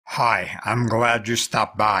Hi, I'm glad you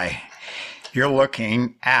stopped by. You're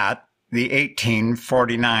looking at the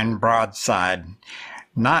 1849 Broadside.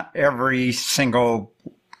 Not every single,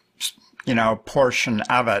 portion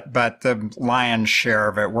of it, but the lion's share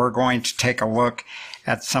of it. We're going to take a look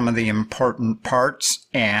at some of the important parts,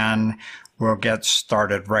 and we'll get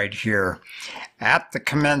started right here. At the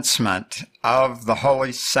commencement of the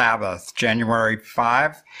Holy Sabbath, January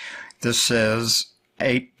 5, this is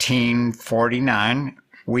 1849,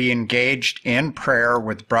 we engaged in prayer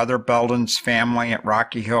with Brother Belden's family at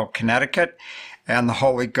Rocky Hill, Connecticut, and the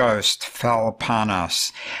Holy Ghost fell upon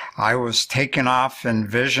us. I was taken off in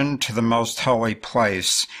vision to the most holy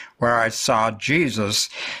place, where I saw Jesus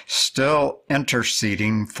still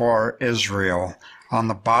interceding for Israel. On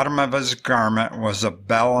the bottom of his garment was a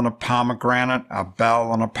bell and a pomegranate, a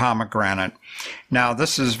bell and a pomegranate. Now,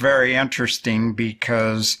 this is very interesting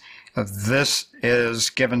because this is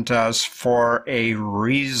given to us for a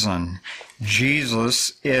reason.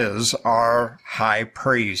 Jesus is our high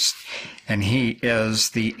priest, and he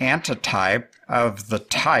is the antitype of the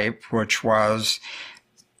type, which was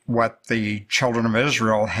what the children of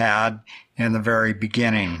Israel had in the very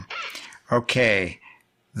beginning. Okay,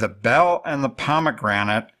 the bell and the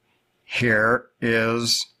pomegranate here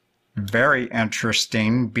is very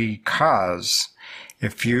interesting because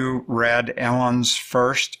if you read Ellen's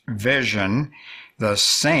first vision, the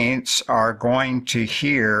saints are going to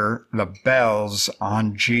hear the bells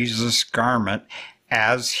on Jesus' garment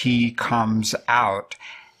as he comes out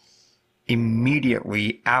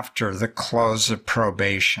immediately after the close of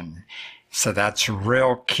probation. So that's a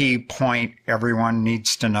real key point. Everyone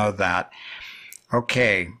needs to know that.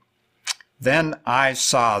 Okay. Then I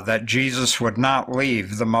saw that Jesus would not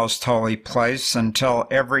leave the most holy place until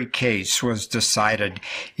every case was decided,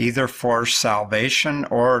 either for salvation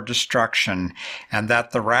or destruction, and that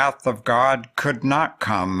the wrath of God could not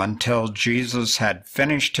come until Jesus had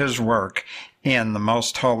finished his work in the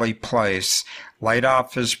most holy place, laid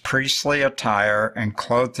off his priestly attire, and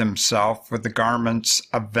clothed himself with the garments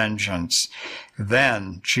of vengeance.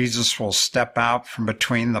 Then Jesus will step out from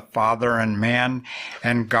between the Father and man,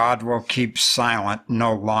 and God will keep silent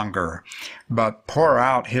no longer, but pour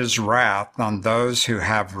out his wrath on those who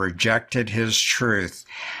have rejected his truth.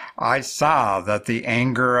 I saw that the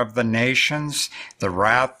anger of the nations, the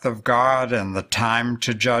wrath of God, and the time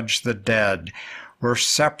to judge the dead were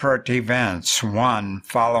separate events, one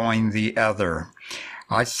following the other.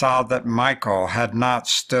 I saw that Michael had not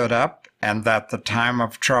stood up, and that the time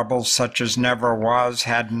of trouble such as never was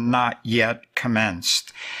had not yet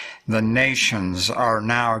commenced. The nations are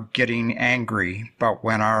now getting angry, but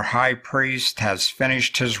when our high priest has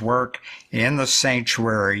finished his work in the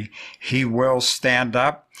sanctuary, he will stand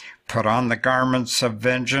up, put on the garments of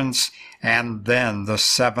vengeance, and then the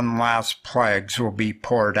 7 last plagues will be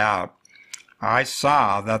poured out. I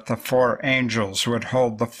saw that the 4 angels would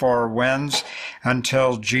hold the 4 winds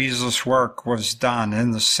until Jesus' work was done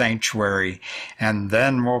in the sanctuary, and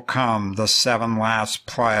then will come the 7 last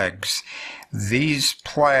plagues. These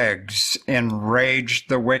plagues enraged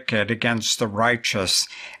the wicked against the righteous,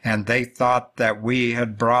 and they thought that we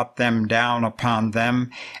had brought them down upon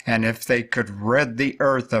them, and if they could rid the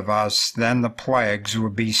earth of us, then the plagues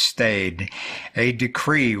would be stayed. A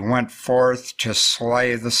decree went forth to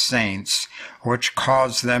slay the saints, which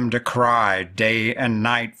caused them to cry day and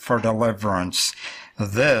night for deliverance.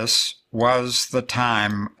 This was the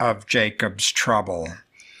time of Jacob's trouble.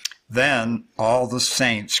 Then all the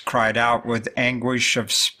saints cried out with anguish of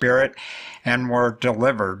spirit and were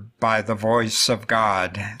delivered by the voice of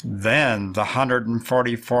God. Then the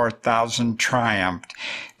 144,000 triumphed.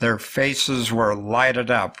 Their faces were lighted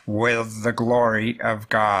up with the glory of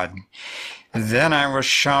God. Then I was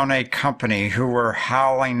shown a company who were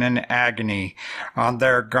howling in agony. On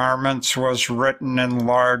their garments was written in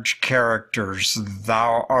large characters,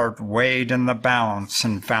 "Thou art weighed in the balance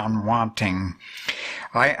and found wanting."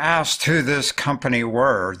 I asked who this company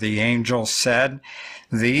were. The angel said,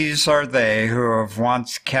 "These are they who have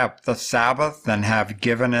once kept the Sabbath and have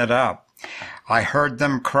given it up." I heard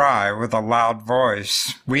them cry with a loud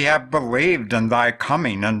voice, "We have believed in thy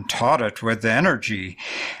coming and taught it with energy."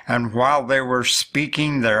 And while they were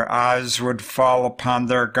speaking, their eyes would fall upon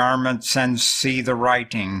their garments and see the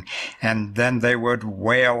writing, and then they would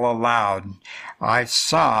wail aloud. I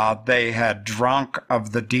saw they had drunk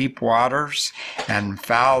of the deep waters and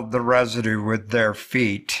fouled the residue with their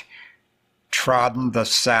feet, trodden the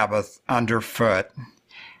Sabbath underfoot.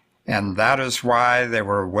 And that is why they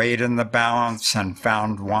were weighed in the balance and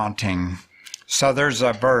found wanting. So there's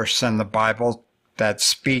a verse in the Bible that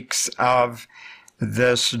speaks of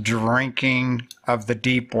this drinking of the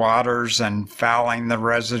deep waters and fouling the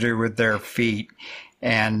residue with their feet.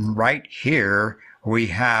 And right here we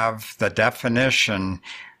have the definition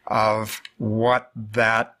of what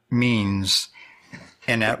that means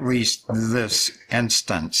in at least this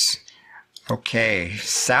instance. Okay,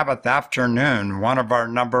 Sabbath afternoon, one of our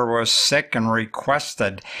number was sick and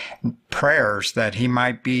requested prayers that he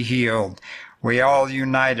might be healed. We all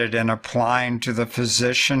united in applying to the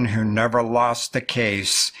physician who never lost a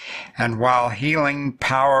case. And while healing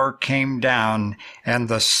power came down and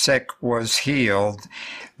the sick was healed,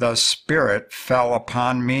 the Spirit fell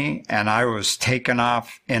upon me and I was taken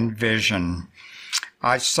off in vision.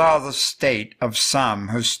 I saw the state of some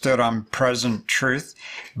who stood on present truth,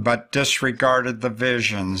 but disregarded the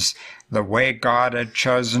visions, the way God had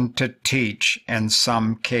chosen to teach in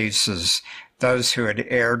some cases, those who had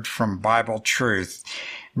erred from Bible truth.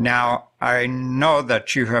 Now, I know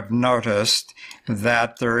that you have noticed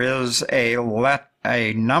that there is a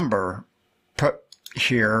number put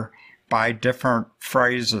here by different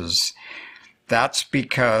phrases. That's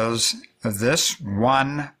because this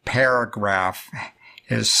one paragraph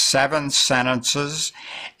is 7 sentences,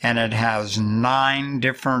 and it has 9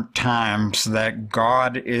 different times that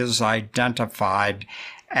God is identified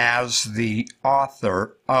as the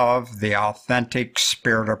author of the authentic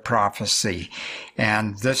spirit of prophecy.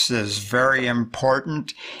 And this is very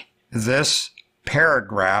important. This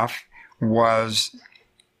paragraph was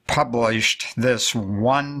published this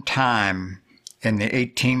one time in the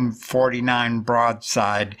 1849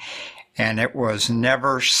 Broadside, and it was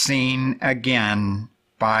never seen again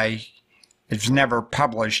it's never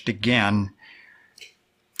published again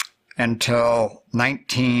until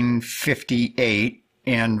 1958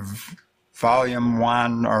 in Volume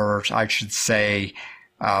 1, or I should say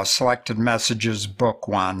Selected Messages, Book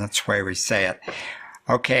 1. That's the way we say it.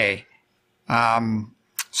 Okay,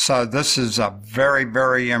 so this is a very,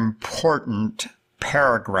 very important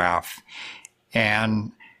paragraph,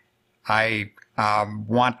 and I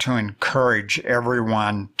want to encourage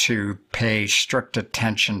everyone to pay strict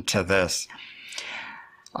attention to this.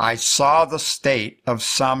 I saw the state of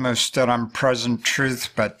some who stood on present truth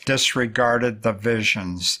but disregarded the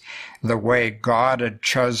visions, the way God had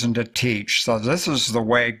chosen to teach. So this is the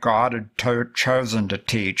way God had chosen to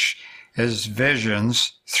teach, his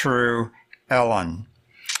visions through Ellen.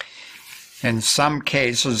 In some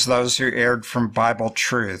cases, those who erred from Bible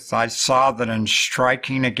truth. I saw that in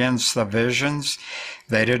striking against the visions,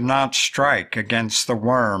 they did not strike against the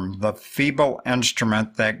worm, the feeble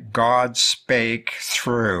instrument that God spake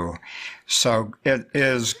through. So it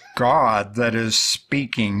is God that is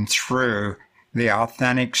speaking through the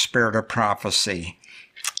authentic spirit of prophecy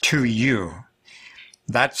to you.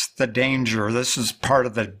 That's the danger. This is part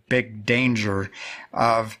of the big danger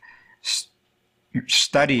of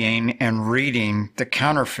studying and reading the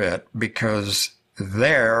counterfeit, because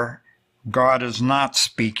there God is not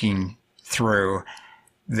speaking through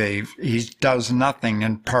he does nothing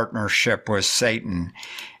in partnership with Satan,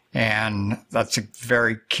 and that's a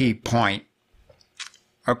very key point.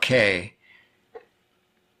 Okay,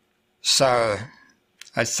 so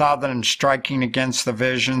I saw that in striking against the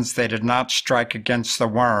visions, they did not strike against the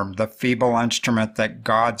worm, the feeble instrument that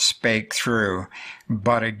God spake through,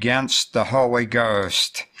 but against the Holy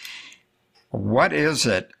Ghost. What is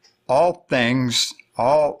it? All things,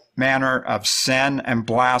 all manner of sin and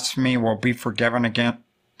blasphemy will be forgiven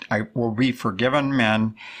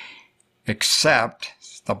men, except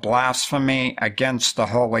the blasphemy against the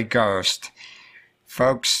Holy Ghost.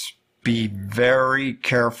 Folks, be very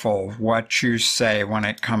careful what you say when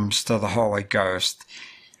it comes to the Holy Ghost.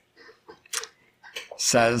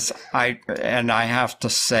 Says, I have to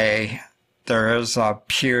say, there is a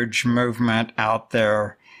huge movement out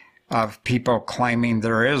there of people claiming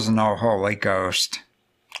there is no Holy Ghost,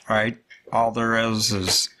 right? All there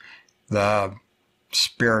is the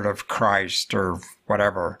Spirit of Christ or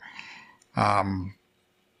whatever.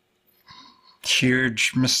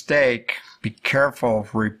 Huge mistake. Be careful,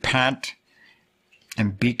 repent,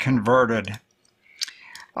 and be converted.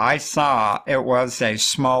 I saw it was a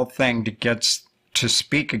small thing to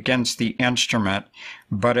speak against the instrument,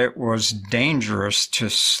 but it was dangerous to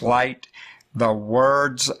slight the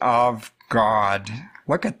words of God.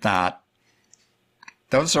 Look at that.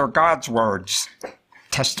 Those are God's words.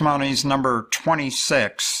 Testimonies number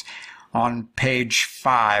 26 on page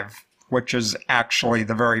 5, which is actually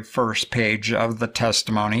the very first page of the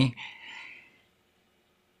testimony.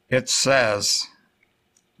 It says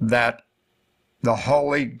that the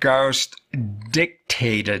Holy Ghost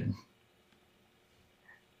dictated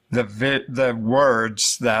the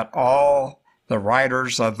words that all the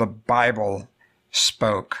writers of the Bible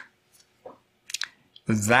spoke.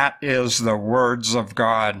 That is the words of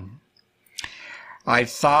God. I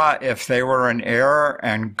thought if they were in error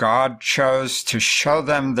and God chose to show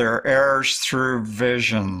them their errors through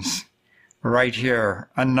visions. Right here,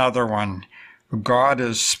 another one. God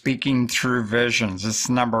is speaking through visions. It's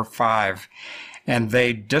number 5. And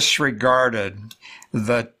they disregarded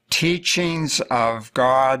the teachings of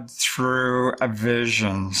God through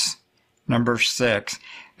visions. Number 6.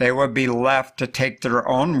 They would be left to take their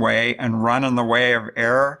own way and run in the way of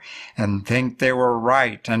error and think they were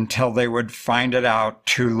right until they would find it out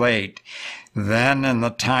too late. Then in the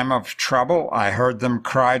time of trouble, I heard them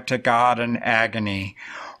cry to God in agony.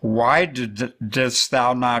 Why didst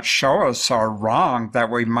thou not show us our wrong, that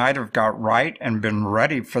we might have got right and been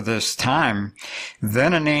ready for this time?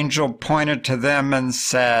 Then an angel pointed to them and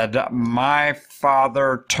said, My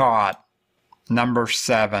Father taught. Number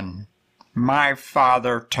 7. My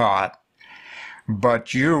Father taught,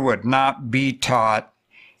 but you would not be taught.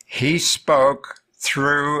 He spoke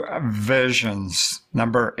through visions.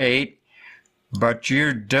 Number 8. But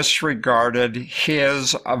you disregarded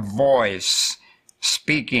his voice,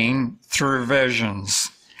 speaking through visions.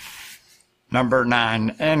 Number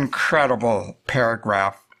 9, incredible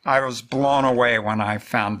paragraph. I was blown away when I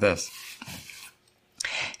found this.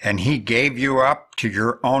 And he gave you up to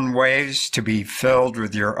your own ways to be filled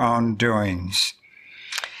with your own doings.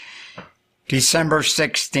 December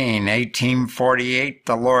 16, 1848,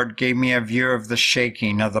 the Lord gave me a view of the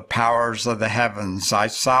shaking of the powers of the heavens. I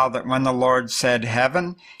saw that when the Lord said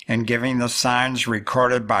heaven, in giving the signs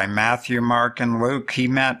recorded by Matthew, Mark, and Luke, he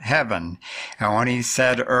meant heaven. And when he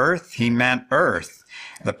said earth, he meant earth.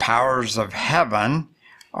 The powers of heaven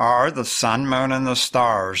are the sun, moon, and the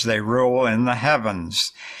stars. They rule in the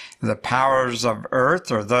heavens. The powers of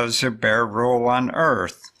earth are those who bear rule on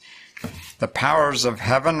earth. The powers of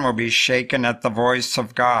heaven will be shaken at the voice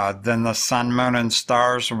of God. Then the sun, moon, and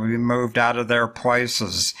stars will be moved out of their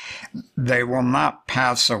places. They will not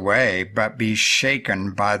pass away, but be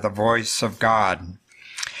shaken by the voice of God.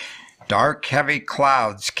 Dark, heavy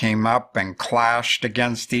clouds came up and clashed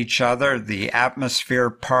against each other. The atmosphere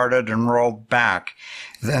parted and rolled back.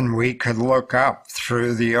 Then we could look up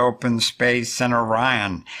through the open space in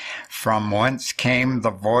Orion, from whence came the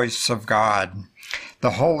voice of God.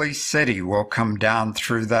 The holy city will come down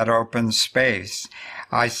through that open space.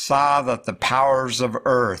 I saw that the powers of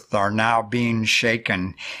earth are now being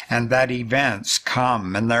shaken, and that events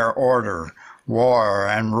come in their order. War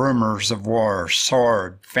and rumors of war,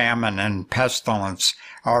 sword, famine, and pestilence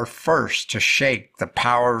are first to shake the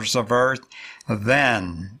powers of earth.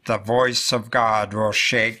 Then the voice of God will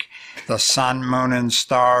shake the sun, moon, and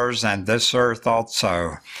stars, and this earth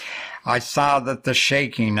also. I saw that the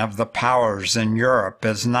shaking of the powers in Europe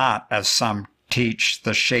is not, as some teach,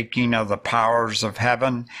 the shaking of the powers of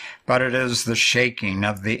heaven, but it is the shaking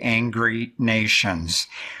of the angry nations.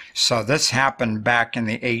 So this happened back in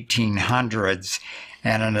the 1800s,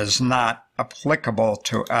 and it is not applicable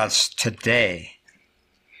to us today.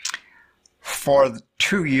 For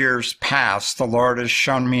 2 years past, the Lord has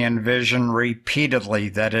shown me in vision repeatedly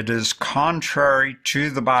that it is contrary to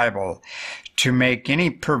the Bible to make any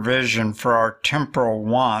provision for our temporal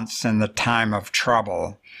wants in the time of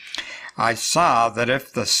trouble. I saw that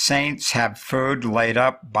if the saints have food laid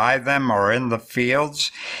up by them or in the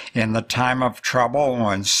fields, in the time of trouble,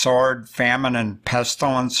 when sword, famine, and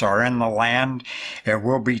pestilence are in the land, it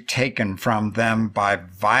will be taken from them by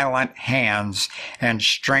violent hands, and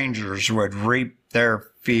strangers would reap their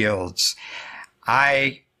fields.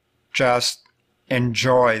 I just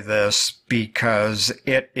enjoy this because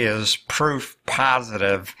it is proof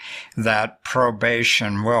positive that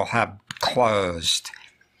probation will have closed.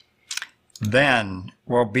 Then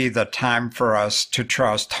will be the time for us to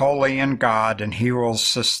trust wholly in God, and he will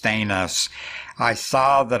sustain us. I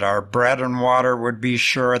saw that our bread and water would be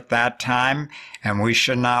sure at that time, and we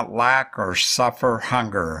should not lack or suffer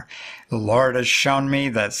hunger. The Lord has shown me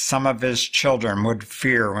that some of his children would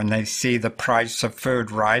fear when they see the price of food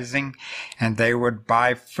rising, and they would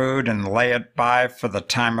buy food and lay it by for the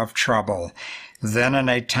time of trouble. Then in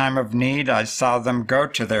a time of need I saw them go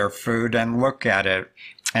to their food and look at it,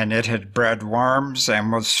 and it had bred worms and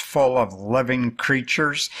was full of living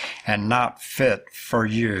creatures and not fit for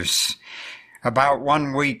use. About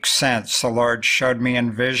 1 week since, the Lord showed me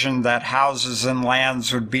in vision that houses and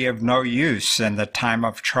lands would be of no use in the time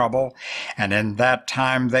of trouble, and in that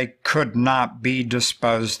time they could not be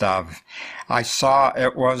disposed of. I saw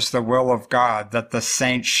it was the will of God that the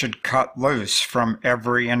saints should cut loose from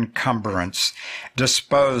every encumbrance,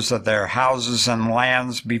 dispose of their houses and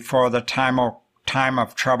lands before the time time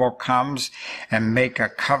of trouble comes and make a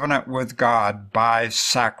covenant with God by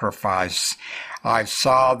sacrifice. I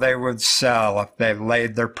saw they would sell if they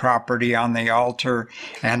laid their property on the altar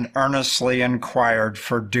and earnestly inquired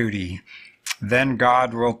for duty. Then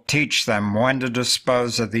God will teach them when to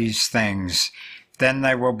dispose of these things. Then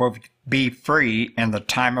they will be free in the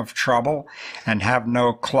time of trouble and have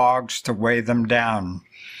no clogs to weigh them down.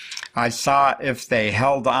 I saw if they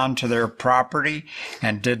held on to their property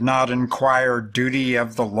and did not inquire duty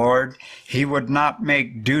of the Lord, he would not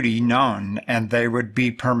make duty known, and they would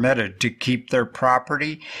be permitted to keep their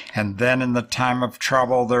property, and then in the time of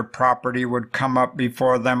trouble their property would come up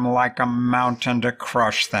before them like a mountain to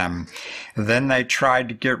crush them. Then they tried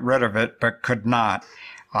to get rid of it, but could not.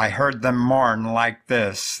 I heard them mourn like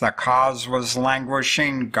this: the cause was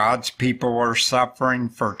languishing, God's people were suffering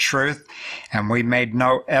for truth, and we made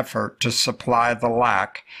no effort to supply the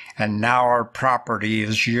lack, and now our property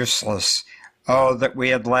is useless. Oh, that we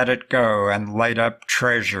had let it go and laid up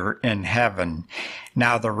treasure in heaven.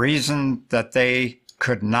 Now the reason that they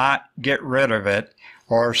could not get rid of it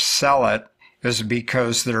or sell it is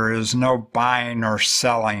because there is no buying or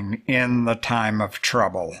selling in the time of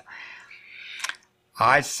trouble.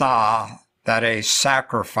 I saw that a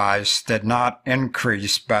sacrifice did not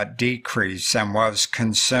increase but decrease and was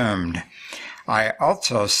consumed. I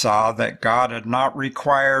also saw that God had not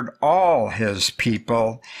required all his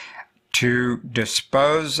people to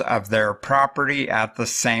dispose of their property at the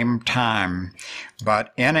same time,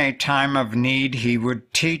 but in a time of need he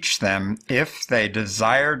would teach them, if they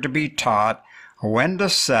desired to be taught, when to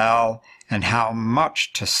sell and how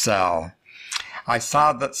much to sell. I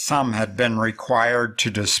saw that some had been required to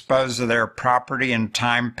dispose of their property in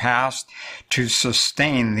time past to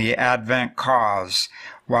sustain the Advent cause,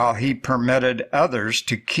 while he permitted others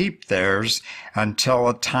to keep theirs until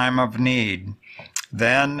a time of need.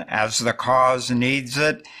 Then, as the cause needs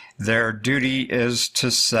it, their duty is to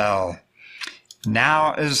sell.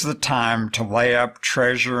 Now is the time to lay up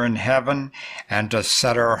treasure in heaven and to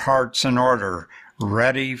set our hearts in order,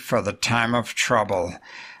 ready for the time of trouble.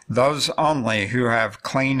 Those only who have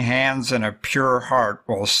clean hands and a pure heart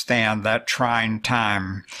will stand that trying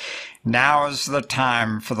time. Now is the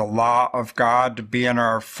time for the law of God to be in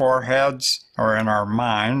our foreheads, or in our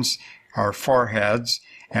minds, our foreheads,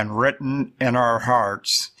 and written in our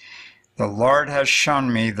hearts. The Lord has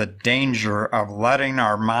shown me the danger of letting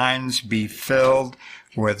our minds be filled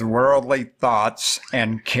with worldly thoughts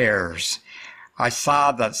and cares. I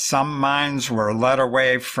saw that some minds were led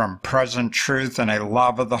away from present truth and a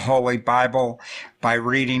love of the Holy Bible by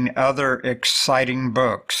reading other exciting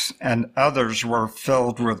books, and others were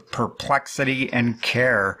filled with perplexity and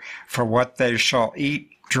care for what they shall eat,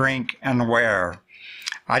 drink, and wear.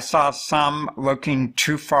 I saw some looking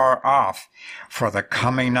too far off for the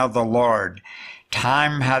coming of the Lord.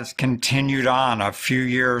 Time has continued on a few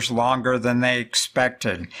years longer than they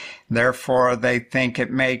expected. Therefore, they think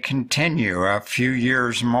it may continue a few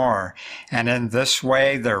years more, and in this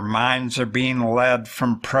way their minds are being led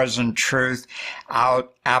from present truth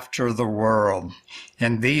out after the world.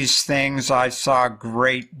 In these things I saw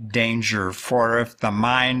great danger, for if the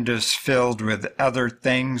mind is filled with other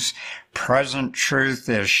things, present truth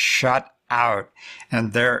is shut out,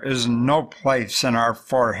 and there is no place in our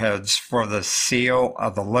foreheads for the seal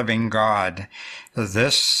of the living God.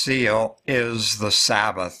 This seal is the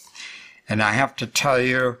Sabbath. And I have to tell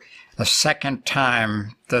you, the second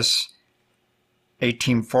time this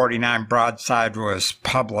 1849 Broadside was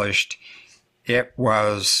published, it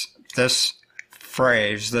was this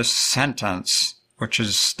phrase, this sentence, which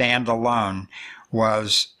is stand alone,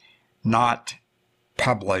 was not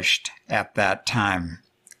published at that time.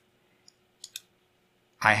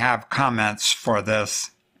 I have comments for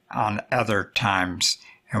this on other times,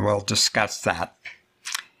 and we'll discuss that.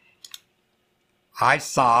 I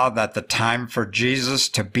saw that the time for Jesus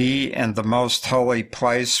to be in the most holy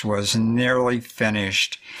place was nearly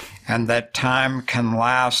finished, and that time can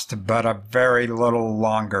last but a very little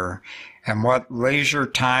longer, and what leisure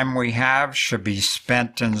time we have should be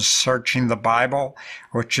spent in searching the Bible,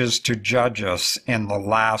 which is to judge us in the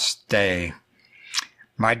last day.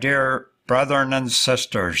 My dear brethren and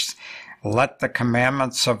sisters, let the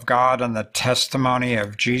commandments of God and the testimony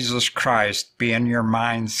of Jesus Christ be in your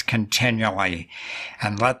minds continually,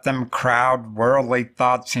 and let them crowd worldly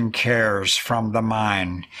thoughts and cares from the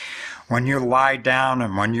mind. When you lie down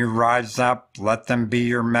and when you rise up, let them be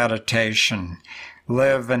your meditation.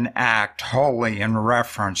 Live and act wholly in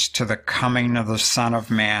reference to the coming of the Son of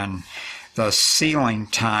Man. The sealing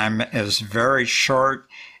time is very short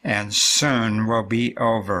and soon will be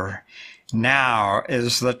over. Now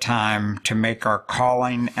is the time to make our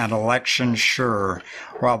calling and election sure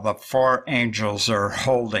while the 4 angels are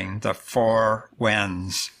holding the 4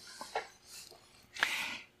 winds.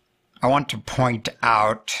 I want to point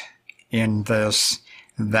out in this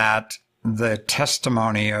that the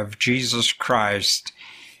testimony of Jesus Christ,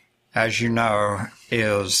 as you know,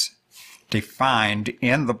 is defined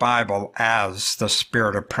in the Bible as the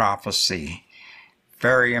spirit of prophecy.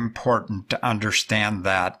 Very important to understand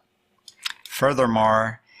that.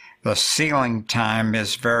 Furthermore, the sealing time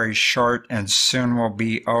is very short and soon will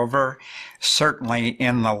be over. Certainly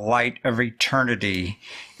in the light of eternity,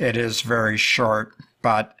 it is very short,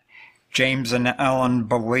 but James and Ellen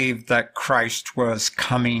believed that Christ was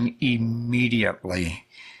coming immediately.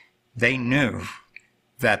 They knew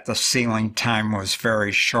that the sealing time was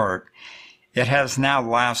very short. It has now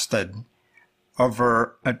lasted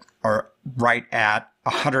over, or right at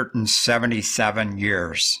 177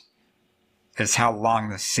 years. Is how long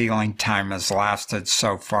the sealing time has lasted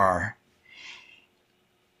so far.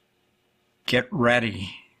 Get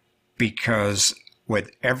ready, because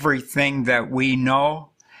with everything that we know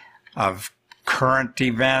of current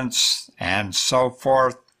events and so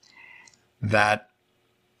forth, that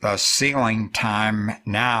the sealing time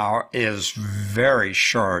now is very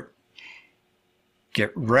short.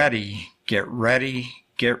 Get ready, get ready,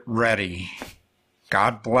 get ready.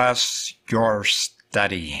 God bless your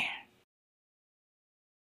study.